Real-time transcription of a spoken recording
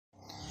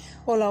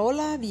Hola,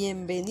 hola,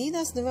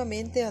 bienvenidas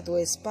nuevamente a tu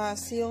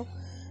espacio.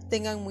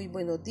 Tengan muy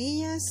buenos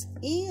días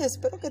y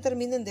espero que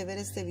terminen de ver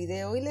este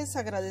video y les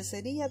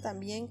agradecería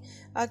también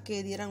a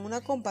que dieran una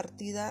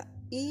compartida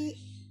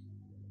y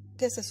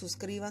que se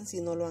suscriban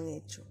si no lo han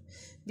hecho.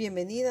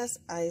 Bienvenidas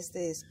a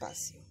este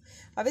espacio.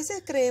 A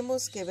veces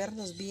creemos que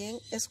vernos bien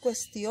es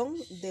cuestión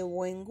de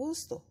buen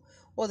gusto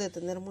o de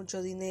tener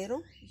mucho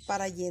dinero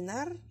para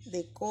llenar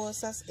de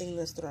cosas en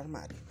nuestro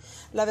armario.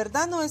 La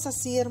verdad no es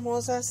así,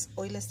 hermosas.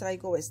 Hoy les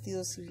traigo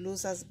vestidos y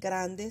blusas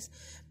grandes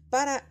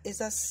para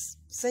esas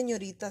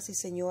señoritas y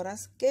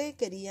señoras que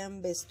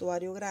querían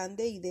vestuario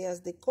grande,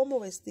 ideas de cómo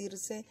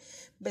vestirse,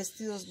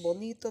 vestidos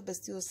bonitos,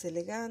 vestidos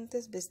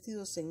elegantes,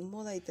 vestidos en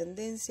moda y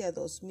tendencia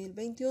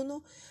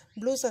 2021,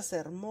 blusas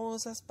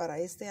hermosas para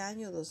este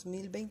año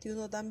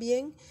 2021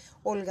 también,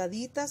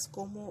 holgaditas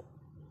como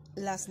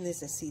las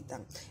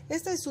necesitan.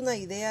 Esta es una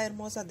idea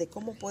hermosa de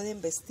cómo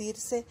pueden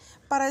vestirse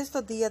para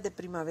estos días de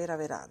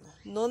primavera-verano.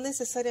 No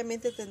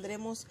necesariamente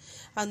tendremos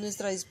a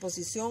nuestra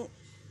disposición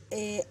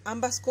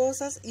ambas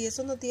cosas y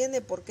eso no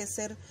tiene por qué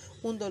ser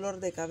un dolor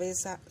de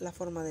cabeza la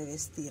forma de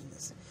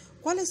vestirnos.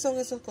 ¿Cuáles son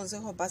esos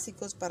consejos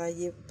básicos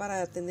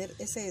para tener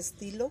ese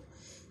estilo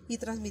y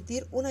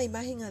transmitir una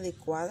imagen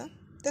adecuada?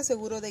 Te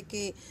aseguro de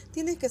que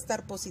tienes que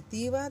estar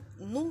positiva,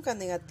 nunca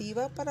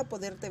negativa, para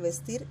poderte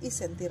vestir y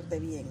sentirte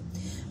bien.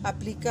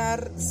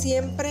 Aplicar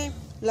siempre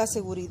la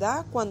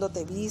seguridad cuando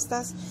te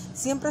vistas,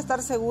 siempre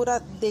estar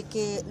segura de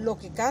que lo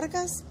que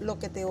cargas, lo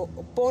que te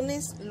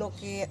pones, lo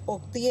que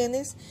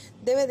obtienes,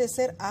 debe de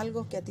ser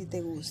algo que a ti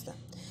te gusta.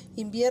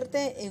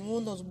 Invierte en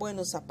unos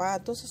buenos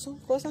zapatos, son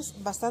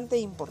cosas bastante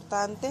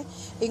importantes,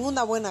 en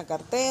una buena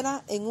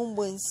cartera, en un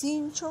buen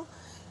cincho,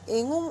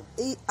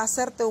 y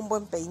hacerte un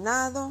buen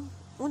peinado,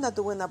 una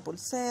tu buena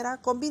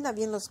pulsera, combina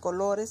bien los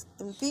colores,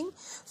 en fin,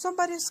 son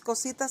varias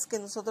cositas que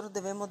nosotros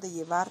debemos de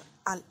llevar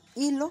al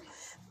hilo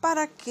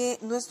para que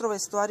nuestro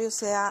vestuario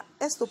sea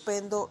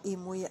estupendo y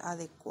muy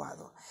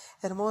adecuado.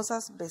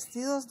 Hermosas,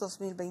 vestidos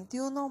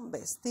 2021,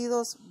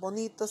 vestidos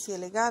bonitos y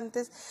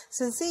elegantes,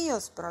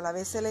 sencillos pero a la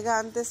vez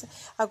elegantes.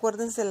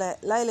 Acuérdense,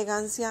 la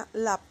elegancia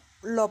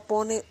lo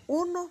pone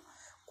uno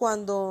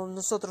cuando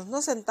nosotros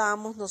nos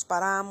sentamos, nos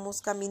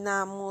paramos,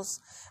 caminamos,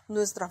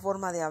 nuestra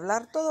forma de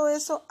hablar, todo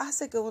eso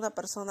hace que una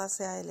persona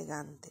sea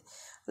elegante.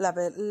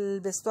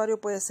 El vestuario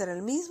puede ser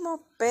el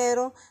mismo,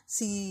 pero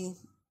si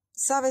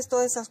sabes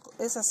todas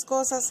esas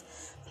cosas,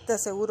 te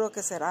aseguro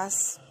que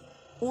serás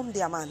un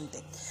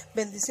diamante.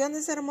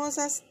 Bendiciones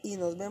hermosas y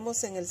nos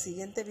vemos en el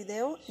siguiente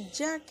video,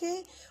 ya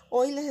que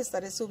hoy les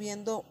estaré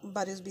subiendo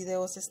varios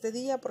videos este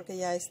día porque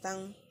ya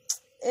están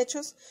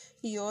hechos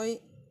y hoy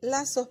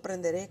las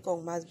sorprenderé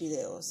con más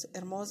videos.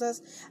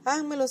 Hermosas,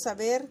 háganmelo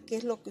saber qué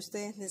es lo que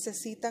ustedes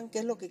necesitan, qué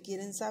es lo que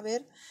quieren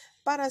saber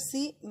para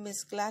así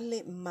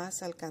mezclarle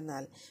más al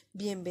canal.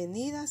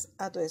 Bienvenidas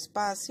a tu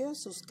espacio,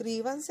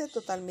 suscríbanse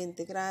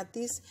totalmente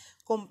gratis,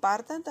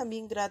 compartan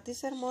también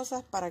gratis,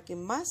 hermosas, para que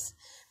más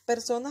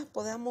personas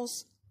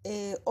podamos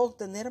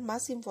obtener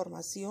más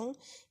información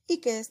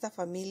y que esta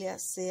familia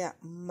sea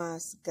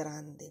más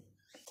grande.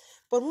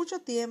 Por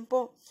mucho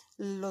tiempo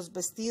los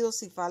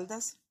vestidos y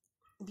faldas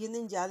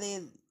vienen ya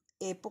de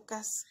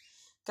épocas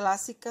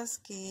clásicas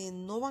que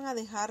no van a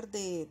dejar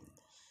de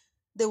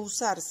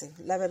usarse.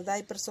 La verdad,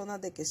 hay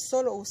personas de que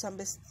solo usan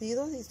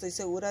vestidos y estoy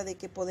segura de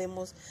que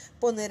podemos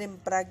poner en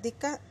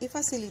práctica y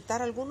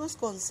facilitar algunos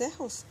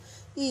consejos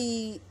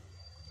y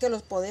que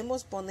los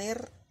podemos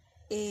poner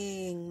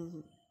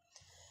en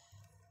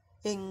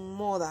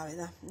moda,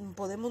 ¿verdad?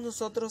 Podemos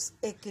nosotros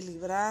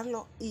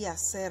equilibrarlo y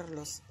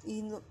hacerlos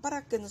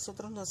para que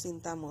nosotros nos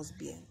sintamos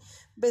bien.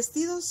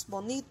 Vestidos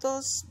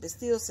bonitos,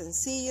 vestidos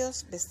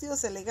sencillos,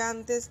 vestidos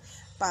elegantes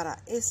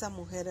para esa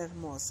mujer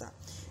hermosa.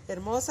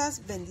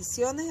 Hermosas,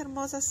 bendiciones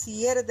hermosas.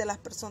 Si eres de las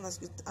personas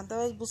que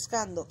andabas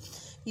buscando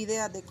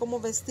ideas de cómo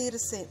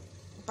vestirse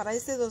para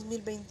este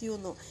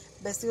 2021,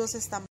 vestidos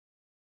estampados,